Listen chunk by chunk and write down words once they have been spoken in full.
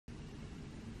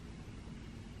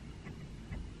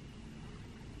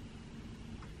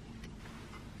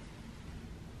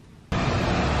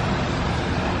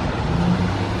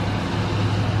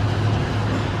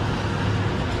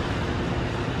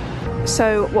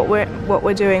So what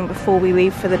we're doing before we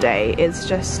leave for the day is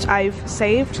just, I've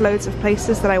saved loads of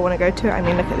places that I want to go to. I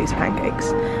mean, look at these pancakes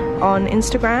on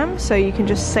Instagram, so you can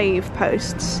just save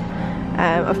posts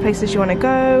of places you want to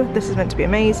go. This is meant to be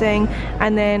amazing.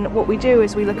 And then what we do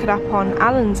is we look it up on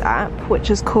Alan's app,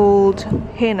 which is called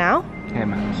Here Now.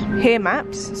 Here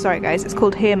Maps, sorry guys, it's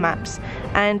called Here Maps.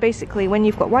 And basically when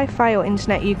you've got Wi-Fi or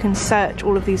internet, you can search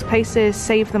all of these places,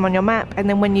 save them on your map, and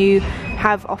then when you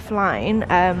have offline,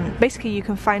 basically you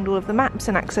can find all of the maps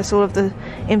and access all of the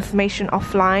information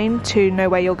offline to know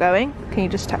where you're going. Can you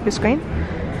just tap your screen?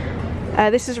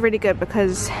 This is really good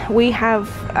because we have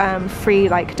free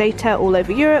like data all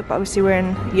over Europe. Obviously we're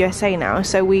in USA now,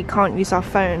 so we can't use our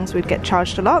phones, we'd get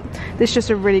charged a lot. This is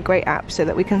just a really great app so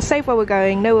that we can save where we're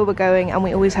going, know where we're going, and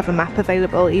we always have a map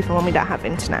available even when we don't have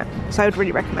internet. So I would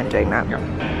really recommend doing that. Yeah.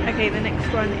 Okay, the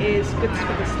next one is Goods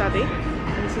for the Study.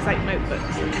 And this is like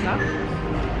notebooks and stuff. I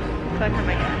feel like I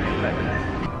might get a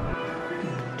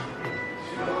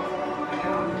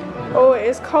notebook. Oh, it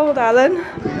is cold, Alan.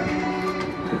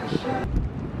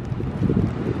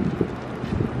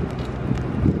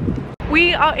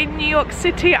 We are in New York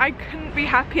City. I couldn't be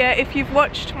happier. If you've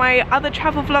watched my other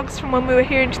travel vlogs from when we were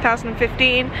here in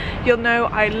 2015, you'll know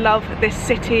I love this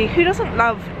city. Who doesn't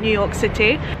love New York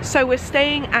City? So we're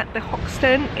staying at the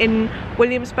Hoxton in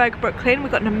Williamsburg, Brooklyn. We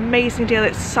got an amazing deal.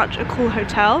 It's such a cool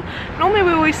hotel. Normally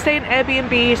we always stay in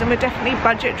Airbnbs and we're definitely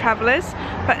budget travelers,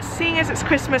 but seeing as it's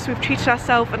Christmas, we've treated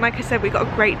ourselves, and like I said, we got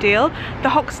a great deal. The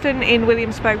Hoxton in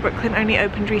Williamsburg, Brooklyn only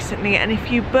opened recently, and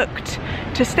if you booked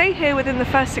to stay here within the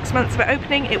first 6 months of it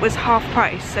opening, it was half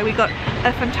price. So we got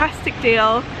a fantastic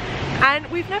deal. And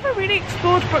we've never really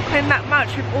explored Brooklyn that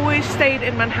much. We've always stayed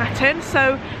in Manhattan,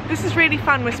 so this is really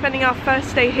fun. We're spending our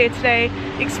first day here today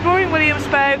exploring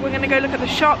Williamsburg. We're going to go look at the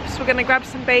shops, we're going to grab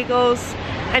some bagels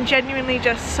and genuinely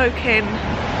just soak in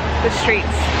the streets.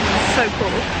 So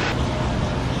cool.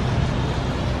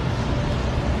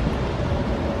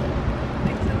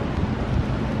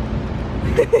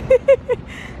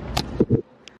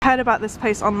 I heard about this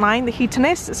place online, the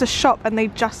Heatonist. It's a shop and they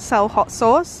just sell hot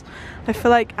sauce. I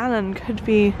feel like Alan could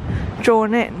be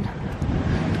drawn in.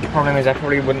 The problem is I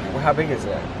probably wouldn't. How big is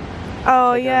it?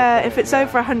 Oh yeah, if it's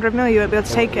over 100 ml you won't be able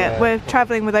to take it. We're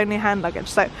travelling with only hand luggage,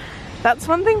 so that's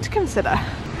one thing to consider.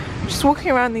 Just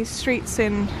walking around these streets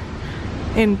in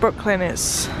Brooklyn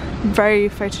is very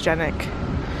photogenic.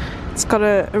 It's got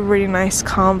a really nice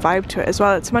calm vibe to it as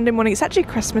well. It's Monday morning, it's actually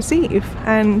Christmas Eve,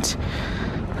 and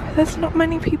there's not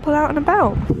many people out and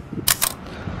about.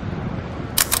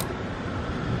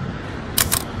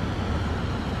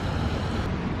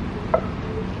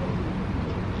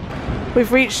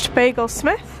 We've reached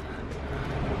Bagelsmith.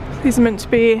 These are meant to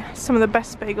be some of the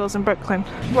best bagels in Brooklyn.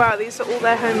 Wow, these are all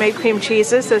their homemade cream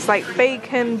cheeses. There's like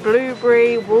bacon,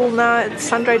 blueberry, walnut,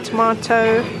 sun-dried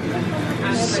tomato.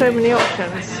 So many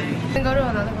options.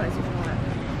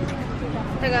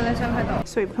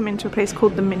 So we've come into a place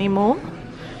called the Mini Mall.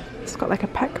 It's got like a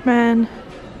Pac-Man,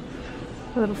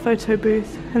 a little photo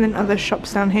booth, and then other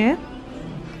shops down here.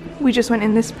 We just went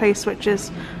in this place, which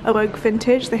is Awoke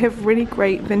Vintage. They have really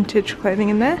great vintage clothing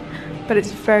in there, but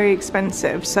it's very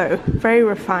expensive, so very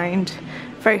refined,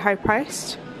 very high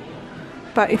priced.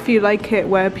 But if you like it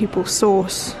where people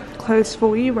source clothes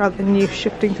for you rather than you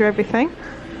shifting through everything,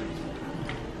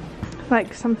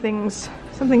 like some things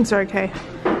are okay.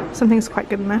 Something's quite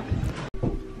good in there.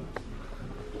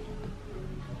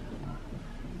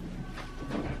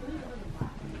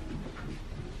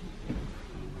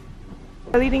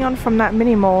 Leading on from that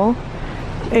mini mall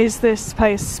is this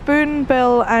place,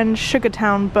 Spoonbill and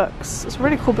Sugartown Books. It's a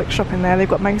really cool bookshop in there. They've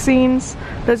got magazines,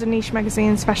 loads of niche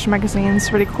magazines, fashion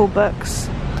magazines, really cool books.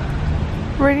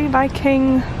 Really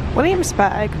liking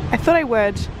Williamsburg. I thought I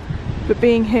would, but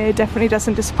being here definitely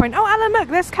doesn't disappoint. Oh, Alan, look,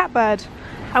 there's Catbird.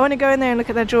 I want to go in there and look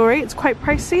at their jewellery. It's quite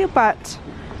pricey, but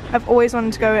I've always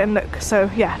wanted to go and look,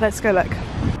 so yeah, let's go look.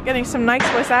 Getting some nice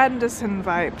Wes Anderson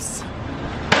vibes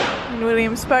in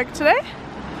Williamsburg today.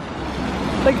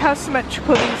 Look how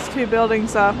symmetrical these two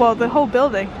buildings are. Well, the whole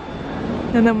building.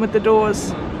 And then with the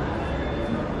doors.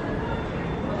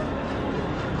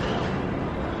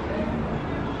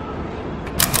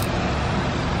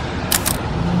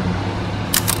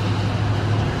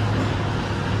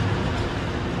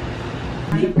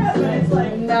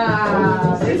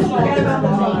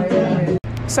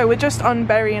 So we're just on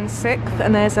Berry and 6th,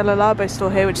 and there's a Labo store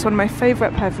here, which is one of my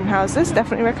favourite perfume houses.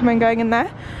 Definitely recommend going in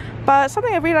there. But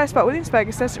something I realised about Williamsburg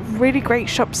is there's really great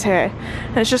shops here,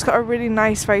 and it's just got a really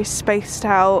nice, very spaced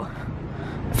out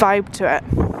vibe to it.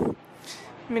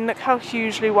 I mean, look how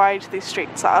hugely wide these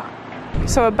streets are.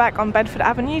 So we're back on Bedford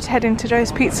Avenue to head into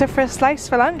Joe's Pizza for a slice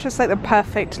for lunch. It's like the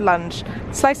perfect lunch.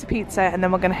 Slice of pizza, and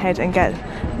then we're going to head and get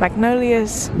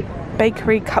Magnolia's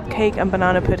bakery cupcake and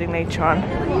banana pudding later on.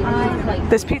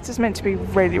 This pizza's meant to be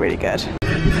really, really good.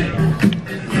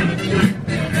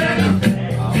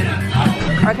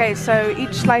 Okay, so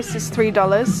each slice is $3.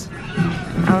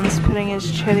 Alan's putting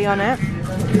his chili on it.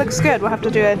 Looks good, we'll have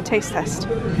to do a taste test.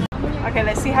 Okay,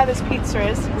 let's see how this pizza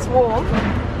is. It's warm.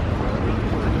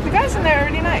 The guys in there are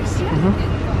really nice.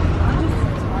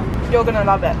 You're gonna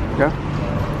love it. Yeah.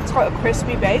 It's got a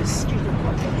crispy base.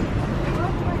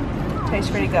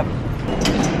 Tastes really good.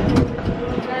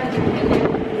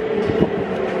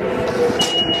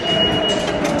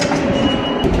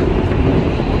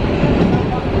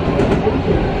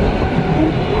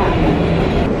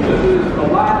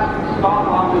 Stop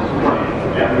on this train.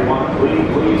 Everyone, please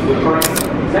leave the train.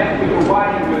 Thank you for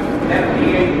riding with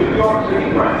FDA New York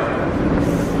City branch.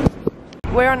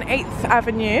 We're on 8th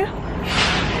Avenue.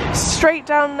 Straight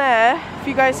down there, if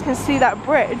you guys can see that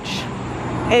bridge,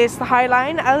 is the High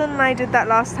Line. Alen and I did that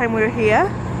last time we were here.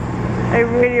 I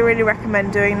really, really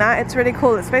recommend doing that. It's really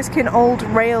cool. It's basically an old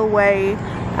railway,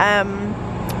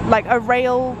 like a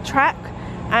rail track,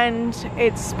 and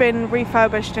it's been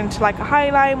refurbished into like a High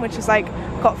Line, which is like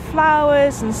got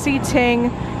flowers and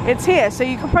seating. It's here, so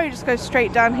you can probably just go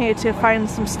straight down here to find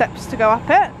some steps to go up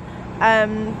it.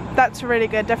 That's really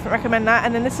good, definitely recommend that.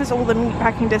 And then this is all the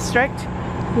meatpacking district.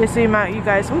 You zoom out, you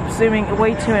guys, oops, zooming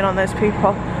way too in on those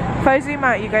people. If I zoom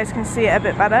out, you guys can see it a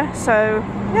bit better. So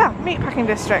yeah, meatpacking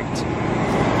district.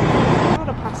 A lot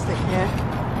of plastic here,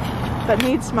 but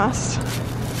needs must.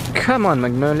 Come on,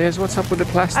 Magnolias, what's up with the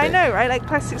plastic? I know, right? Like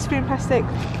plastic spoon, plastic.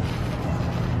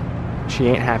 She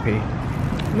ain't happy.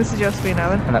 This is your spoon,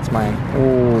 Alan. And that's mine.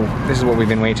 Oh, this is what we've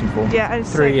been waiting for. Yeah, I'm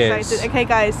so 3 years. excited. Okay,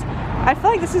 guys, I feel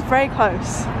like this is very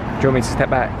close. Do you want me to step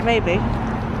back? Maybe.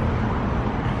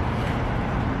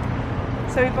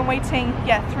 So we've been waiting,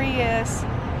 yeah, 3 years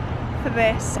for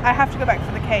this. I have to go back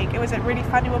for the cake. It was really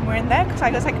funny when we were in there because I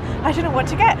was like, I don't know what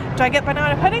to get. Do I get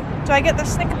banana pudding? Do I get the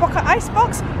Snickerbocker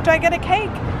icebox? Do I get a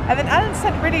cake? And then Alan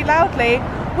said really loudly,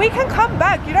 we can come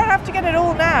back, you don't have to get it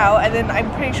all now. And then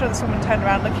I'm pretty sure this woman turned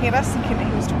around looking at us thinking that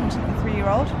he was talking to the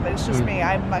 3-year-old, but it's just me,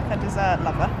 I'm like a dessert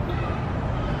lover.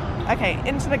 Okay,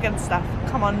 into the good stuff.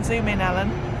 Come on, zoom in, Alan.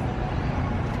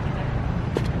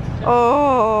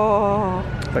 Oh.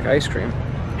 It's like ice cream.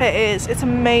 It is, it's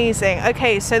amazing.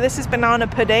 Okay, so this is banana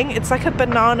pudding. It's like a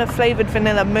banana flavoured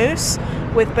vanilla mousse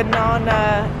with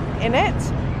banana in it,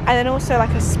 and then also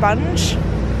like a sponge.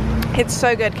 It's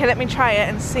so good. Okay, let me try it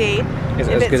and see Is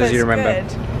it if as good as you remember?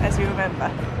 Good as you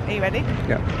remember. Are you ready?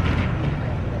 Yeah.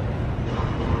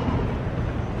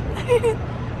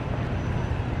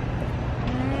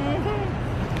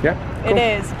 Yeah, cool.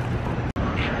 It is.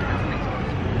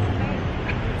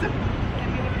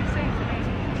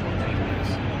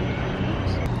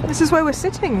 This is where we're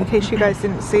sitting, in case you guys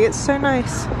didn't see. It's so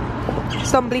nice.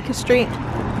 It's on Bleecker Street.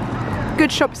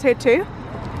 Good shops here too.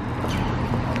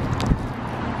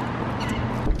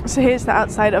 So here's the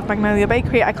outside of Magnolia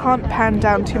Bakery. I can't pan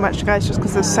down too much, guys, just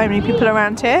because there's so many people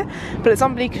around here. But it's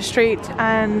on Bleecker Street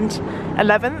and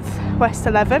 11th, West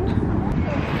 11.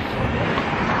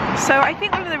 So I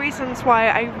think one of the reasons why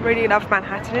I really love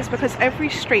Manhattan is because every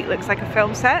street looks like a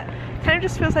film set. It kind of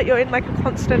just feels like you're in like a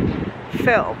constant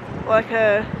film, or like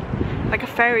a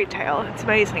fairy tale. It's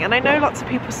amazing. And I know lots of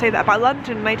people say that about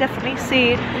London, and I definitely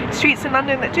see streets in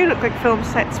London that do look like film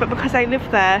sets, but because I live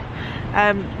there,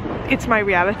 it's my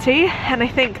reality. And I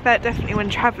think that definitely when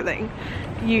traveling,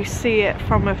 you see it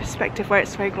from a perspective where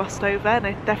it's very glossed over, and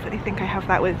I definitely think I have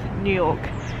that with New York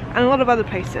and a lot of other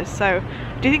places. So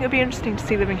do you think it would be interesting to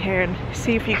see living here and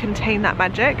see if you contain that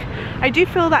magic? I do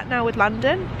feel that now with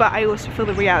London, but I also feel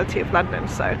the reality of London,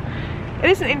 so it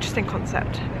is an interesting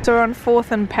concept. So we're on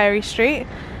 4th and Perry Street,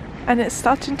 and it's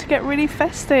starting to get really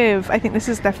festive. I think this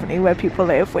is definitely where people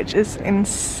live, which is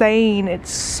insane.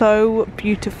 It's so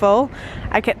beautiful.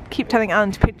 I keep telling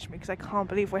Alan to pinch me because I can't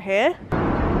believe we're here.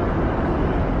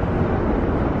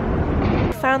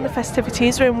 Found the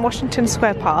festivities. We're in Washington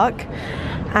Square Park,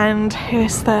 and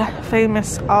here's the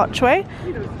famous archway.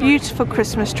 Beautiful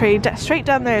Christmas tree. Straight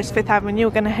down there is 5th Avenue.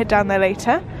 We're going to head down there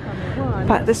later.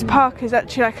 But this park is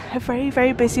actually like a very,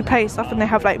 very busy place. Often they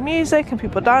have like music and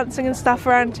people dancing and stuff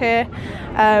around here.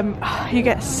 You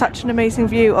get such an amazing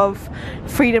view of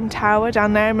Freedom Tower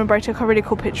down there. I remember I took a really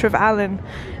cool picture of Alan.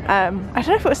 I don't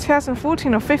know if it was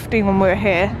 2014 or 15 when we were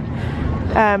here,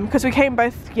 because we came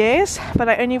both years, but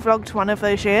I only vlogged one of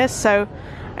those years, so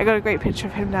I got a great picture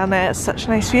of him down there. It's such a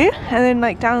nice view. And then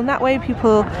like down that way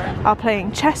people are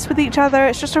playing chess with each other.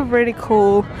 It's just a really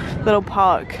cool little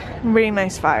park, really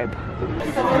nice vibe.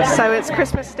 So it's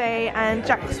Christmas Day and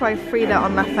Jack's wife Frida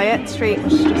on Lafayette Street,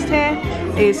 which is just here,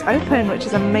 is open, which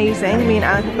is amazing. Me and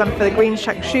Alan have gone for the green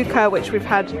shakshuka, which we've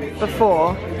had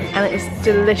before, and it is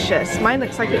delicious. Mine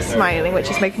looks like it's smiling, which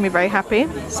is making me very happy.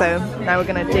 So now we're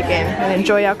gonna dig in and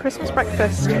enjoy our Christmas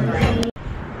breakfast.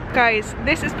 Guys,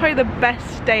 this is probably the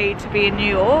best day to be in New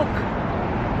York.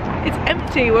 It's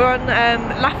empty. We're on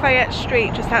Lafayette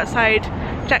Street, just outside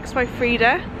Jack's wife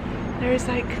Frida. There is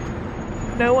like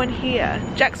no one here.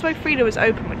 Jack's wife Frida was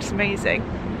open, which is amazing.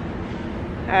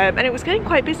 And it was getting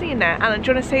quite busy in there. Alan, do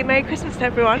you want to say Merry Christmas to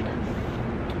everyone?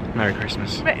 Merry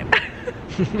Christmas.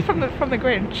 from the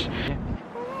Grinch. Yeah.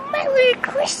 Merry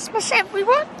Christmas,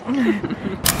 everyone.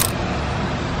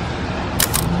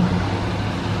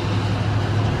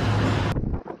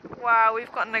 Wow,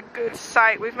 we've gotten a good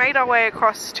sight. We've made our way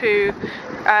across to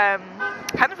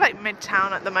kind of like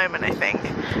Midtown at the moment, I think.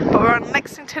 But we're on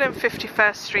Lexington and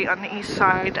 51st Street on the east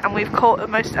side, and we've caught the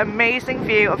most amazing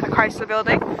view of the Chrysler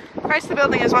Building. The Chrysler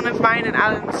Building is one of mine and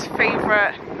Alan's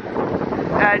favourite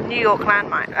New York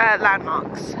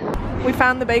landmarks. We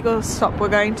found the bagel stop we're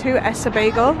going to, Essa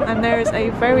Bagel, and there is a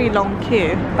very long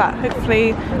queue, but hopefully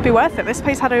it'll be worth it. This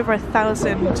place had over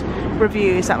 1,000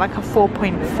 reviews at like a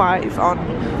 4.5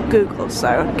 on Google, so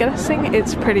I'm guessing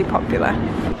it's pretty popular.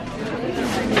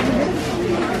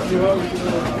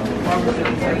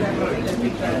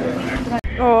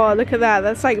 Oh, look at that,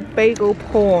 that's like bagel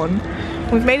porn.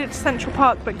 We've made it to Central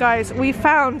Park, but guys, we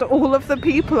found all of the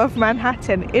people of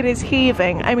Manhattan. It is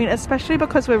heaving. I mean, especially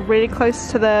because we're really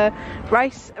close to the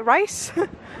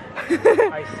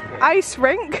ice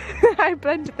rink. I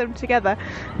blended them together.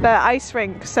 The ice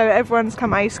rink. So everyone's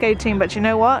come ice skating, but you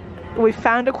know what? We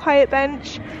found a quiet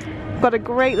bench. Got a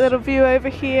great little view over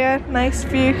here. Nice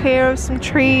view here of some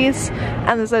trees.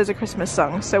 And there's loads of Christmas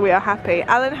songs, so we are happy.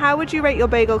 Alan, how would you rate your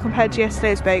bagel compared to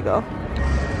yesterday's bagel?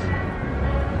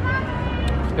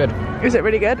 Good. Is it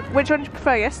really good? Which one do you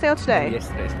prefer, yesterday or today?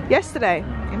 Yesterday's. Yesterday.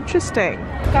 Interesting.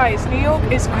 Guys, New York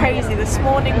is crazy. This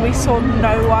morning we saw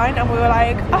no one and we were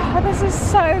like, oh, this is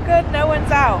so good, no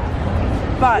one's out.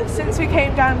 But since we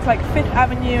came down to like 5th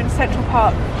Avenue and Central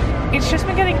Park, it's just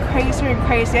been getting crazier and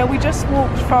crazier. We just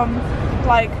walked from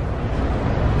like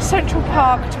Central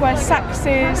Park to where Saks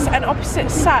is, and opposite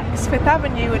Saks, 5th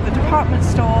Avenue at the department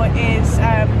store is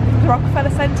the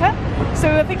Rockefeller Center. So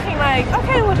we were thinking like,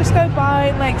 okay, we'll just go by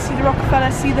and like see the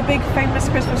Rockefeller, see the big famous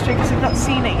Christmas tree because we've not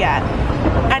seen it yet.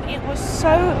 And it was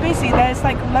so busy. There's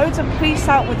like loads of police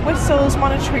out with whistles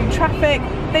monitoring traffic.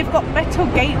 They've got metal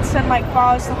gates and like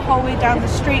bars the whole way down the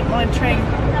street monitoring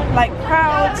like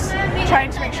crowds,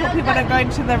 trying to make sure people don't go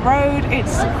into the road.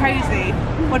 It's crazy.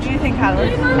 What do you think,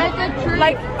 Alan?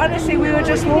 Like honestly, we were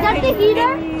just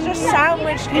walking, just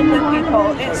sandwiched in with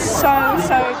people. It's so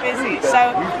busy. So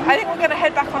I think we're going to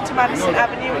head back onto Madison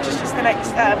Avenue, which is just the next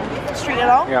street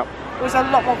along. Yep. It was a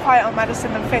lot more quiet on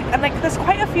Madison than 5th, and like there's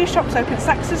quite a few shops open.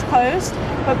 Saks is closed,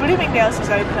 but Bloomingdale's is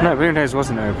open. No, Bloomingdale's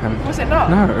wasn't open. Was it not?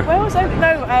 No. Where was open?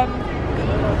 No,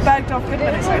 Bergdorf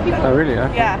Goodman is open. Oh really?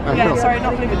 Okay. Yeah, cool. sorry,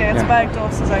 not Bloomingdale's,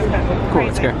 Bergdorf's is open. Cool,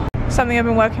 let's go. Something I've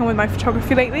been working on with my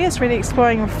photography lately is really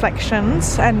exploring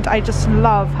reflections, and I just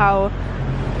love how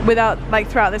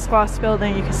throughout this glass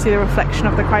building you can see the reflection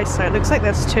of the Chrysler. It looks like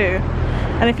there's two,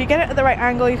 and if you get it at the right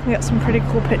angle you can get some pretty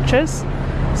cool pictures.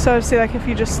 So obviously like if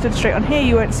you just stood straight on here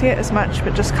you won't see it as much,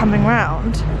 but just coming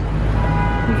round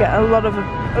you get a lot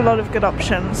of good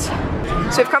options.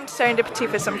 So we've come to Serendipity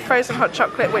for some frozen hot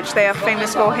chocolate, which they are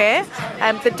famous for here.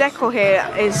 The decor here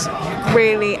is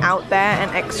really out there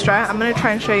and extra. I'm going to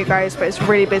try and show you guys, but it's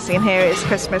really busy in here. It's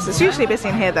Christmas. It's usually busy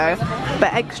in here though,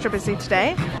 but extra busy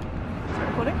today. Is it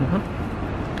recording?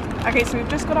 Okay, so we've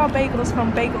just got our bagels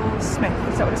from Bagelsmith,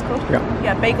 is that what it's called? Yeah.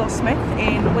 Yeah, Bagelsmith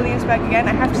in Williamsburg again.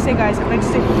 I have to say guys, I've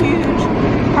noticed a huge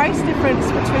price difference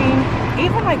between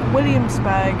even like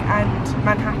Williamsburg and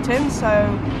Manhattan.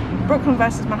 So Brooklyn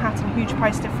versus Manhattan, huge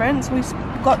price difference. We've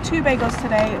got 2 bagels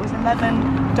today, it was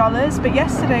 $11, but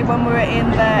yesterday when we were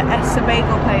in the Essa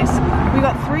Bagel place, we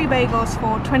got 3 bagels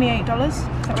for $28. Is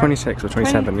that right? 26 or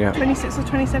 27, yeah. 26 or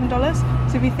 $27.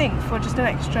 So if you think for just an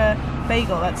extra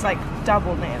bagel, that's like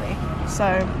double nearly.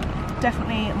 So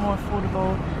definitely more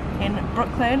affordable in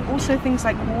Brooklyn. Also things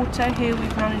like water here,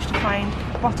 we've managed to find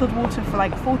bottled water for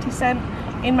like 40 cents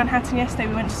In Manhattan yesterday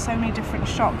we went to so many different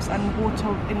shops and water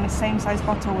in the same size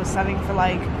bottle was selling for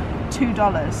like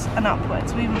 $2 and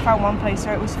upwards. We even found one place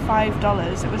where it was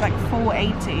 $5. It was like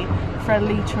 $4.80 for a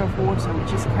litre of water,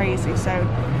 which is crazy. So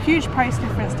huge price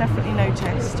difference, definitely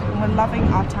noticed. And we're loving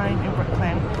our time in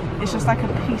Brooklyn. It's just like a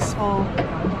peaceful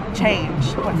change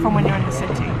from when you're in the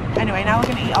city. Anyway, now we're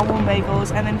going to eat our warm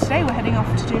bagels, and then today we're heading off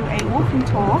to do a walking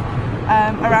tour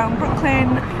around Brooklyn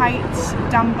Heights,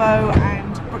 Dumbo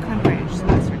and Brooklyn Bridge. So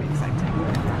that's really exciting.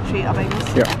 Should we eat our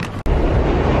bagels? Yeah.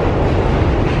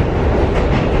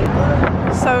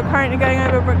 So we're currently going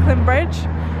over Brooklyn Bridge.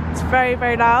 It's very,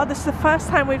 very loud. This is the first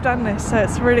time we've done this, so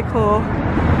it's really cool.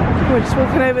 We're just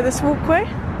walking over this walkway. You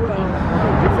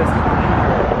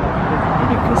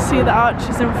can see the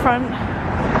arches in front.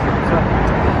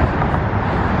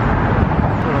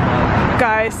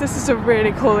 Guys, this is a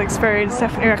really cool experience.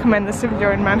 Definitely recommend this if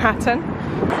you're in Manhattan.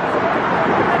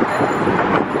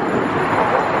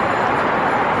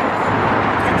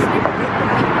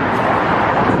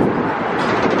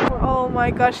 Oh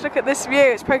my gosh, look at this view.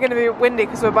 It's probably going to be windy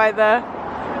because we're by the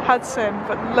Hudson,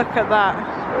 but look at that.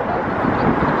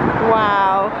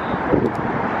 Wow.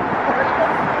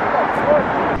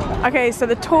 Okay, so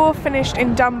the tour finished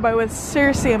in Dumbo with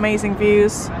seriously amazing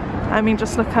views. I mean,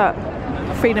 just look at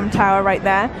Freedom Tower right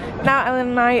there. Now Alen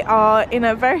and I are in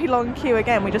a very long queue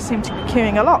again. We just seem to be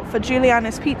queuing a lot for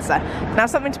Julianna's pizza. Now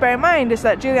something to bear in mind is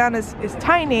that Julianna's is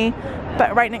tiny,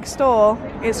 but right next door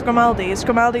is Grimaldi's.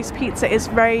 Grimaldi's pizza is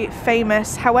very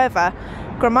famous. However,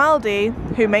 Grimaldi,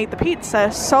 who made the pizza,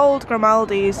 sold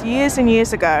Grimaldi's years and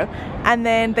years ago, and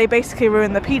then they basically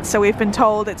ruined the pizza. We've been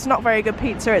told it's not very good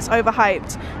pizza, it's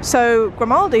overhyped. So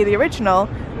Grimaldi, the original,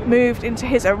 moved into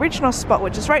his original spot,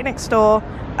 which is right next door,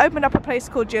 opened up a place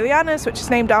called Julianna's, which is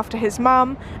named after his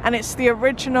mum, and it's the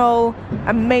original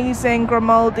amazing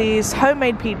Grimaldi's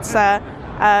homemade pizza,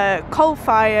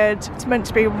 coal-fired. It's meant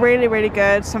to be really, really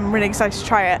good, so I'm really excited to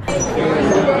try it.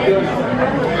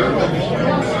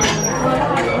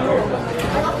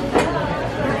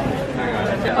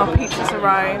 Our pizza's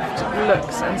arrived,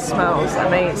 looks and smells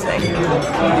amazing.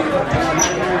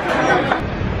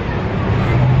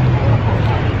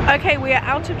 Okay, we are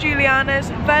out of Julianna's.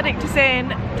 Verdict is in.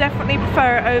 Definitely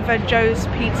prefer it over Joe's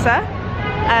Pizza.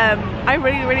 I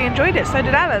really, really enjoyed it. So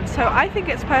did Alan. So I think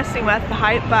it's personally worth the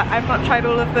hype, but I've not tried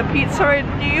all of the pizza in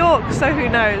New York, so who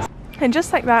knows. And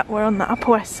just like that, we're on the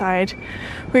Upper West Side.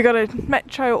 We got a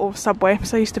metro or subway,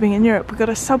 so I used to be in Europe. We got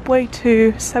a subway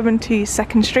to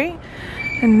 72nd Street.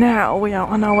 And now we are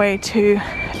on our way to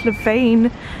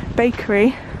Levain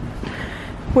Bakery,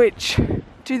 which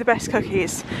do the best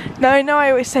cookies. Now I know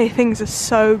I always say things are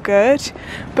so good,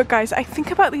 but guys, I think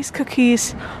about these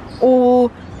cookies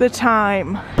all the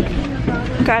time.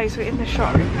 Guys, we're in the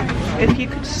shop. If you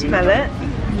could smell it.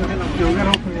 You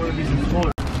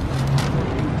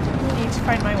need to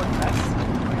find my one first.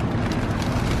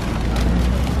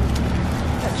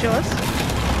 That's yours?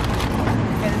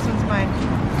 Yeah, this one's mine.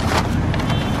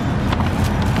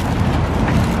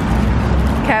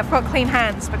 Okay, I've got clean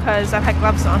hands because I've had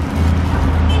gloves on.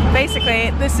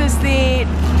 Basically, this is the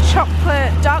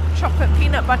dark chocolate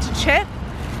peanut butter chip,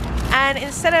 and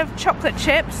instead of chocolate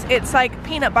chips, it's like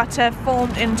peanut butter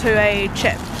formed into a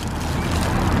chip.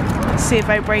 Let's see if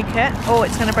I break it. Oh,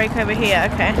 it's gonna break over here,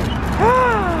 okay.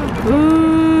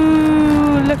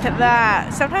 Ooh, look at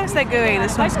that. Sometimes they're gooey,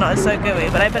 this one's not so gooey,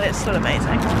 but I bet it's still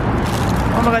amazing.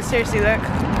 Oh my god, seriously, look.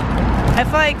 I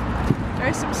feel like there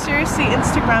are some seriously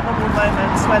Instagrammable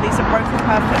moments where these are broken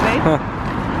perfectly.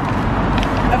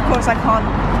 Of course I can't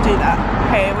do that.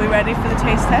 Okay, are we ready for the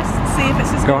taste test? See if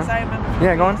it's as good as I remember.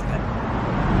 Yeah, go on.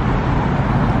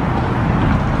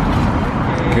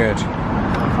 Good.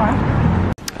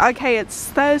 Okay, it's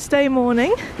Thursday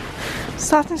morning.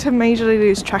 Starting to majorly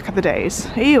lose track of the days.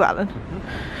 Are you, Alan?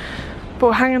 But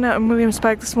we're hanging out in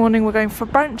Williamsburg this morning. We're going for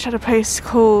brunch at a place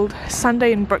called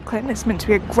Sunday in Brooklyn. It's meant to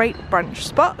be a great brunch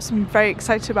spot, so I'm very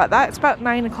excited about that. It's about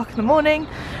 9 o'clock in the morning.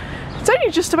 It's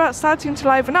only just about starting to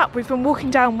liven up. We've been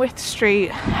walking down Wythe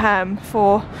Street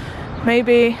for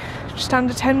maybe just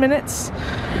under 10 minutes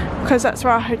because that's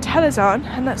where our hotel is on,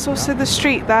 and that's also the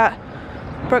street that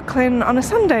Brooklyn on a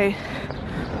Sunday,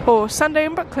 or Sunday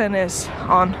in Brooklyn, is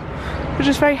on, which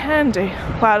is very handy.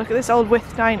 Wow, look at this old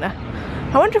Wythe diner.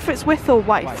 I wonder if it's Wythe or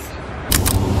Wythe.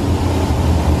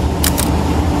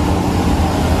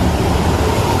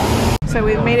 So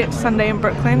we've made it to Sunday in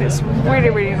Brooklyn. It's really,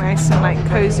 really nice and like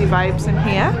cozy vibes in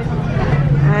here.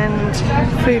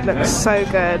 and food looks so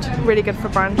good, really good for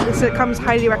brunch. It comes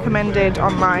highly recommended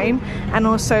online, and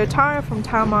also Tara from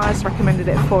Talmar's recommended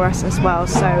it for us as well,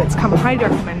 so it's come highly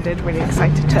recommended. Really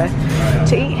excited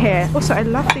to eat here. Also, I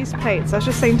love these plates. I was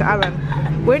just saying to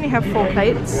Alan, we only have 4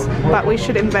 plates, but we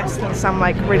should invest in some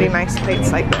like really nice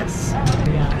plates like this.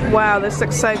 Wow, this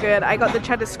looks so good. I got the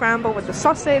cheddar scramble with the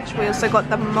sausage. We also got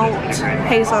the malt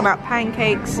hazelnut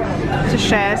pancakes to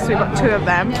share, so we got 2 of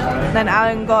them. Then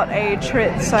Alan got a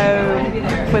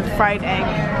chorizo with fried egg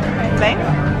thing.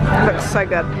 It looks so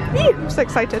good. Ew, I'm so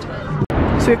excited.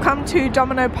 So we've come to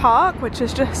Domino Park, which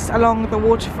is just along the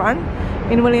waterfront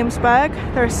in Williamsburg.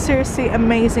 There are seriously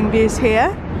amazing views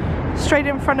here. Straight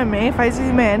in front of me, if I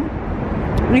zoom in,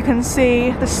 you can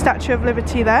see the Statue of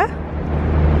Liberty there.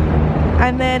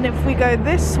 And then if we go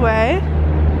this way,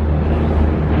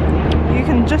 you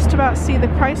can just about see the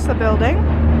Chrysler building.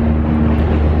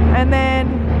 And then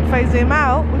if I zoom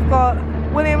out, we've got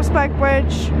Williamsburg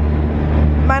Bridge,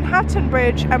 Manhattan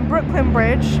Bridge and Brooklyn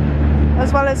Bridge,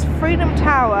 as well as Freedom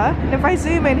Tower. And if I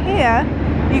zoom in here,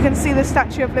 you can see the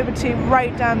Statue of Liberty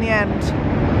right down the end.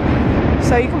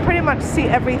 So you can pretty much see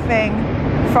everything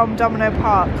from Domino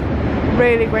Park.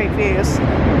 Really great views.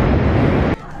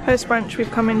 Post brunch,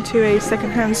 we've come into a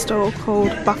secondhand store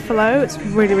called Buffalo. It's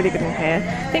really, really good in here.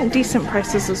 I think decent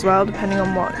prices as well, depending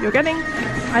on what you're getting.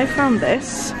 I found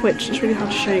this, which is really hard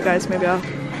to show you guys. Maybe I'll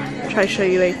try to show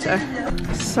you later.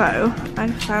 So I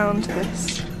found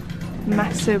this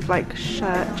massive like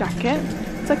shirt jacket.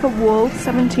 It's like a wool,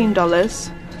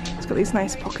 $17. It's got these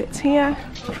nice pockets here.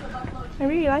 I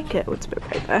really like it. It's a bit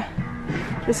bigger.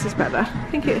 This is better. I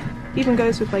think it even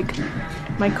goes with like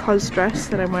my cos dress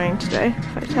that I'm wearing today.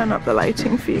 If I turn up the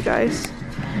lighting for you guys,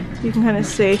 you can kind of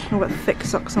see I've got thick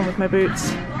socks on with my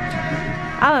boots.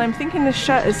 Alan, I'm thinking this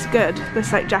shirt is good,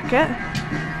 this like jacket.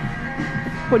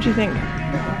 What do you think?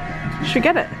 Should we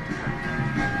get it?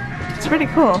 It's really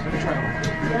cool. Do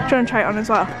you want to try it on as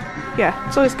well? Yeah,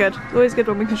 it's always good. Always good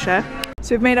when we can share.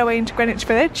 So we've made our way into Greenwich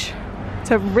Village. It's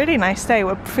a really nice day.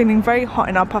 We're feeling very hot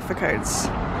in our puffer coats.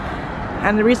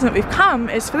 And the reason that we've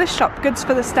come is for this shop, Goods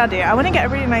for the Study. I want to get a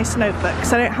really nice notebook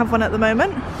because I don't have one at the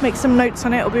moment. Make some notes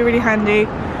on it, it'll be really handy.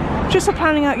 Just for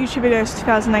planning out YouTube videos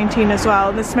 2019 as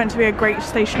well. This is meant to be a great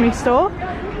stationery store.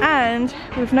 And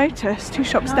we've noticed 2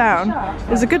 shops down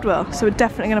there's a Goodwill. So we're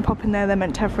definitely going to pop in there. They're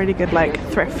meant to have really good like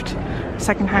thrift,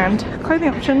 secondhand clothing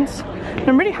options. And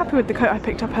I'm really happy with the coat I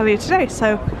picked up earlier today.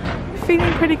 So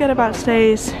feeling pretty good about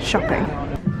today's shopping.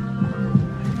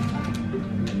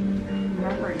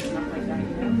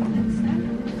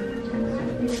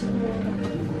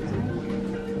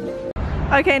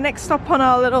 Okay, next stop on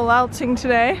our little outing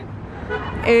today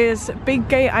is Big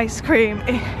Gay Ice Cream.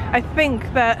 I think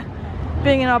that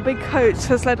being in our big coats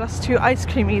has led us to ice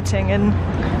cream eating in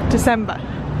December.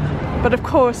 But of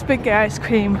course, Big Gay Ice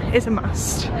Cream is a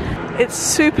must. It's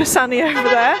super sunny over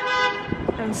there,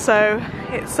 and so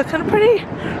it's looking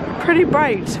pretty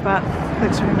bright, but it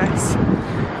looks really nice.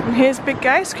 And here's Big Gay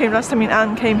Ice Cream. Last time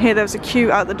Alan came here, there was a queue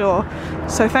out the door.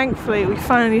 So thankfully, we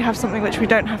finally have something which we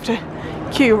don't have to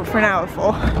queue for an hour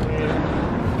for.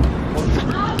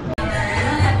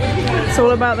 It's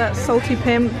all about that salty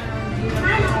pimp.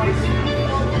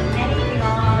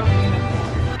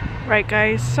 Right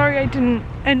guys, sorry I didn't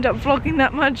end up vlogging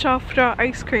that much after our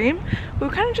ice cream. We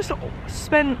kind of just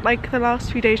spent like the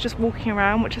last few days just walking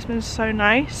around, which has been so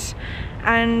nice.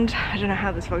 And I don't know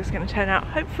how this vlog is going to turn out.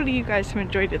 Hopefully you guys have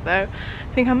enjoyed it though.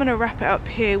 I think I'm going to wrap it up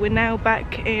here. We're now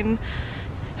back in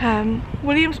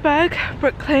Williamsburg,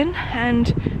 Brooklyn,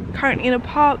 and currently in a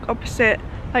park opposite,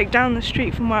 like down the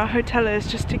street from where our hotel is,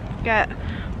 just to get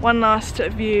one last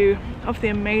view of the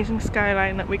amazing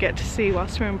skyline that we get to see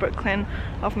whilst we're in Brooklyn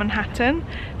of Manhattan.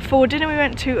 For dinner we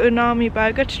went to Unami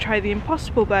Burger to try the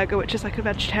Impossible Burger, which is like a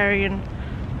vegetarian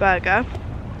burger,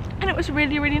 and it was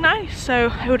really nice, so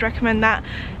I would recommend that.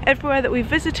 Everywhere that we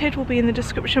visited will be in the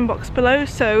description box below,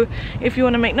 so if you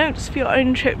want to make notes for your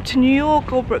own trip to New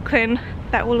York or Brooklyn,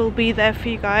 that will all be there for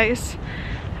you guys.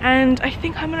 And I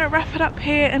think I'm going to wrap it up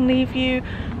here and leave you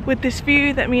with this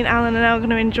view that me and Alan are now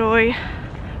going to enjoy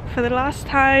for the last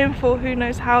time for who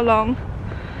knows how long.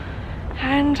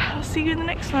 And I'll see you in the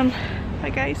next one. Bye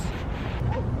guys.